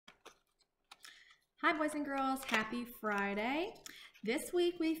Hi boys and girls, happy Friday. This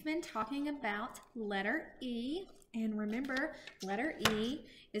week we've been talking about letter E, and remember letter E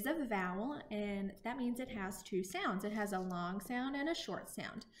is a vowel and that means it has two sounds. It has a long sound and a short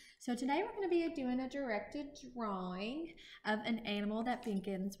sound. So today we're going to be doing a directed drawing of an animal that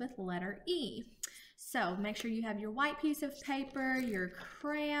begins with letter E. So make sure you have your white piece of paper, your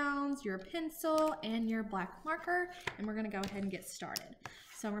crayons, your pencil, and your black marker, and we're going to go ahead and get started.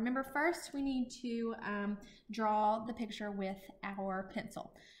 So remember, first we need to draw the picture with our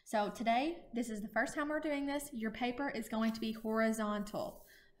pencil. So today, this is the first time we're doing this. Your paper is going to be horizontal,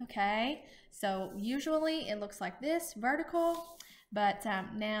 okay? So usually it looks like this, vertical, but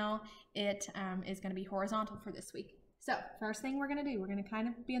now it is going to be horizontal for this week. So first thing we're going to do, we're going to kind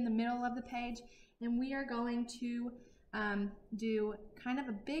of be in the middle of the page, and we are going to do kind of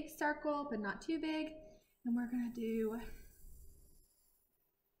a big circle, but not too big, and we're going to do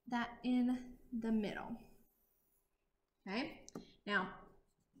that in the middle. Okay, now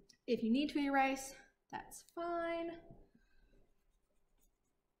if you need to erase, that's fine,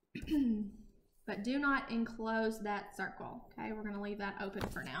 but do not enclose that circle. Okay, we're going to leave that open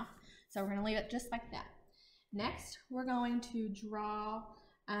for now. So we're going to leave it just like that. Next, we're going to draw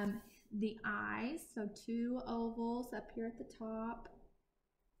the eyes, so two ovals up here at the top.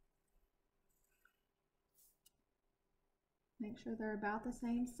 Make sure they're about the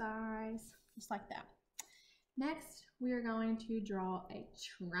same size, just like that. Next, we are going to draw a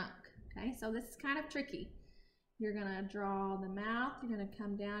trunk. Okay, so this is kind of tricky. You're gonna draw the mouth, you're gonna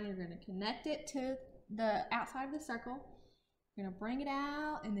come down, you're gonna connect it to the outside of the circle. You're gonna bring it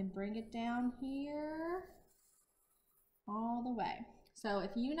out and then bring it down here all the way. So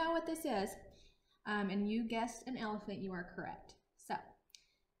if you know what this is, and you guessed an elephant, you are correct. So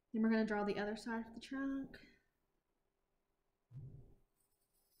then we're gonna draw the other side of the trunk.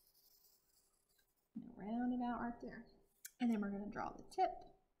 Round it out right there. And then we're going to draw the tip.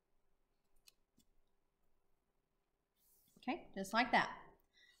 Okay, just like that.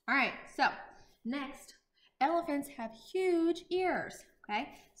 All right, so next, elephants have huge ears. Okay,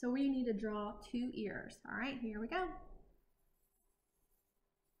 so we need to draw two ears. All right, here we go.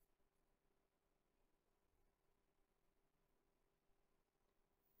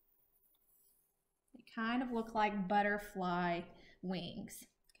 They kind of look like butterfly wings.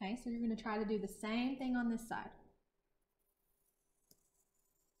 Okay, so you're going to try to do the same thing on this side.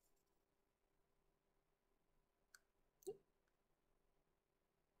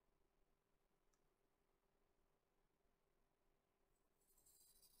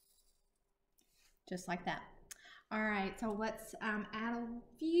 Just like that. All right, so let's add a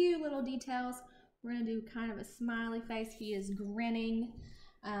few little details. We're going to do kind of a smiley face. He is grinning.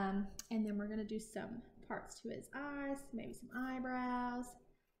 And then we're going to do some parts to his eyes, maybe some eyebrows.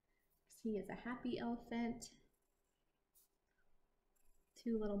 He is a happy elephant.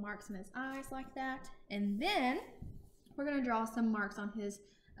 Two little marks in his eyes like that. And then we're going to draw some marks on his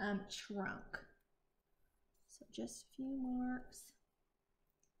trunk. So just a few marks.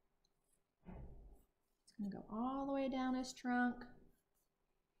 It's going to go all the way down his trunk.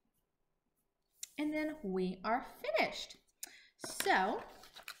 And then we are finished. So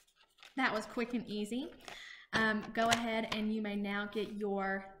that was quick and easy. Go ahead and you may now get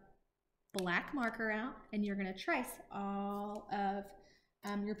your black marker out and you're going to trace all of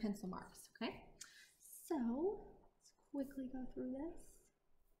your pencil marks, okay? So let's quickly go through this.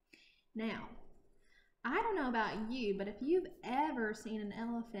 Now, I don't know about you, but if you've ever seen an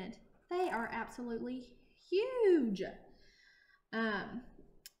elephant, they are absolutely huge. I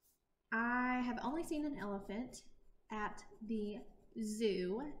have only seen an elephant at the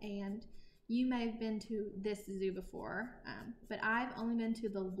zoo, and you may have been to this zoo before, but I've only been to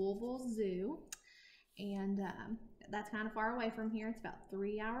the Louisville Zoo, and that's kind of far away from here. It's about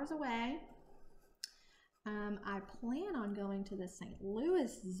 3 hours away. I plan on going to the St.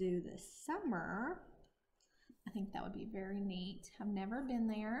 Louis Zoo this summer. I think that would be very neat. I've never been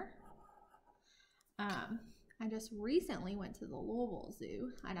there. I just recently went to the Louisville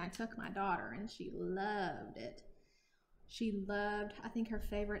Zoo, and I took my daughter, and she loved it. She loved, I think her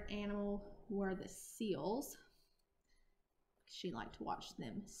favorite animal were the seals. She liked to watch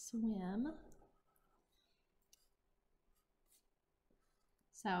them swim.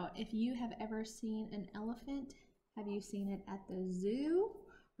 So if you have ever seen an elephant, have you seen it at the zoo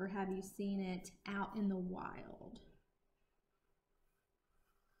or have you seen it out in the wild?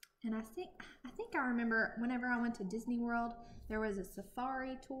 And I think I remember whenever I went to Disney World, there was a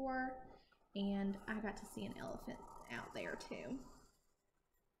safari tour and I got to see an elephant out there too.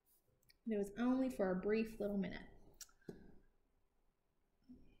 But it was only for a brief little minute.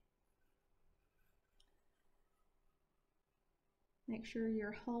 Make sure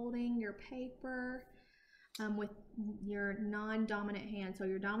you're holding your paper with your non-dominant hand. So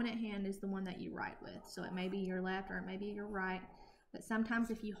your dominant hand is the one that you write with. So it may be your left or it may be your right. But sometimes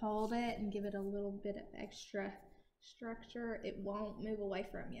if you hold it and give it a little bit of extra structure, it won't move away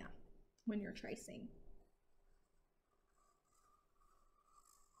from you when you're tracing.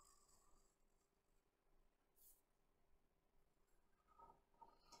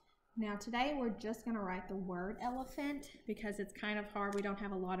 Now today we're just going to write the word elephant because it's kind of hard. We don't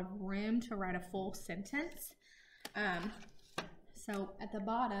have a lot of room to write a full sentence. So at the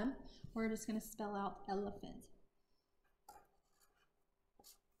bottom, we're just going to spell out elephant.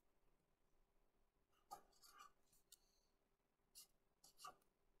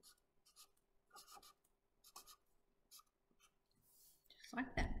 Just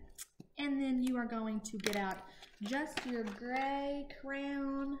like that. And then you are going to get out just your gray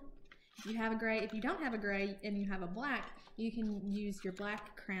crayon. If you have a gray, if you don't have a gray and you have a black, you can use your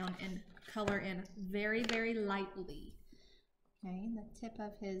black crayon and color in very, very lightly. Okay, the tip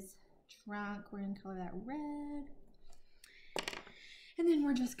of his trunk, we're going to color that red. And then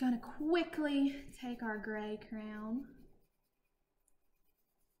we're just going to quickly take our gray crayon,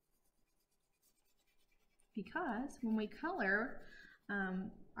 because when we color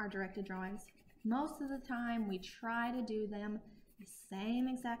our directed drawings, most of the time we try to do them the same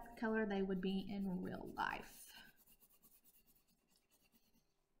exact color they would be in real life.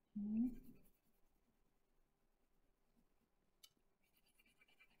 Okay.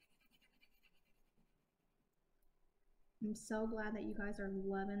 I'm so glad that you guys are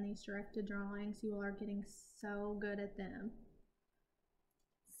loving these directed drawings. You all are getting so good at them.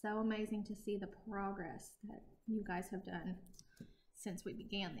 So amazing to see the progress that you guys have done since we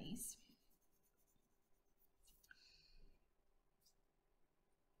began these.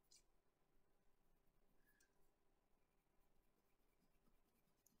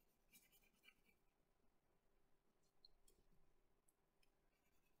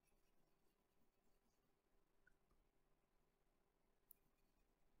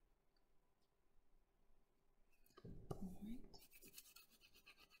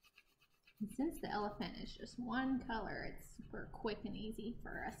 And since the elephant is just one color, it's super quick and easy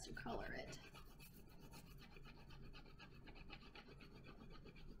for us to color it.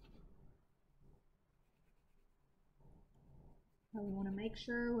 So we want to make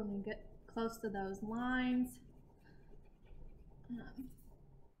sure when we get close to those lines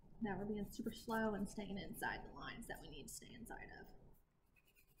that we're being super slow and staying inside the lines that we need to stay inside of.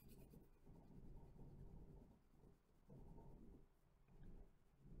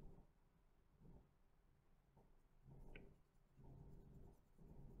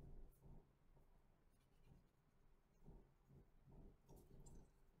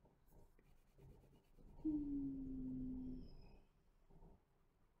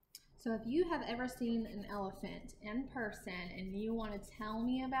 So if you have ever seen an elephant in person and you want to tell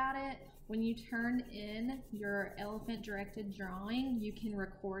me about it, when you turn in your elephant directed drawing, you can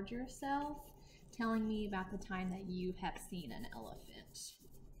record yourself telling me about the time that you have seen an elephant.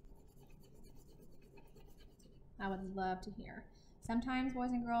 I would love to hear. Sometimes, boys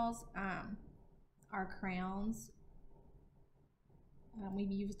and girls, our crayons,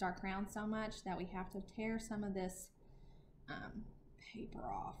 we've used our crayons so much that we have to tear some of this paper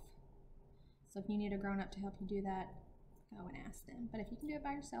off. So if you need a grown-up to help you do that, go and ask them. But if you can do it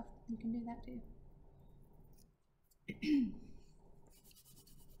by yourself, you can do that too.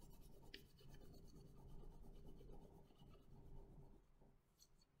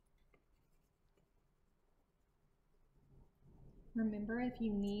 Remember, if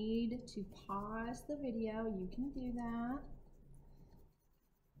you need to pause the video, you can do that.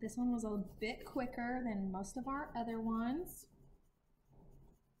 This one was a bit quicker than most of our other ones.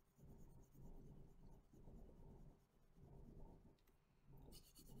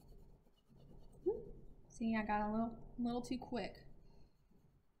 See, I got a little too quick.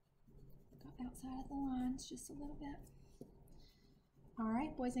 Got outside of the lines just a little bit. All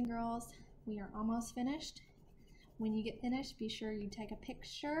right, boys and girls, we are almost finished. When you get finished, be sure you take a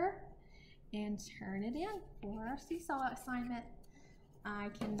picture and turn it in for our seesaw assignment. I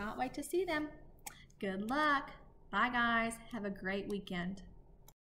cannot wait to see them. Good luck. Bye, guys. Have a great weekend.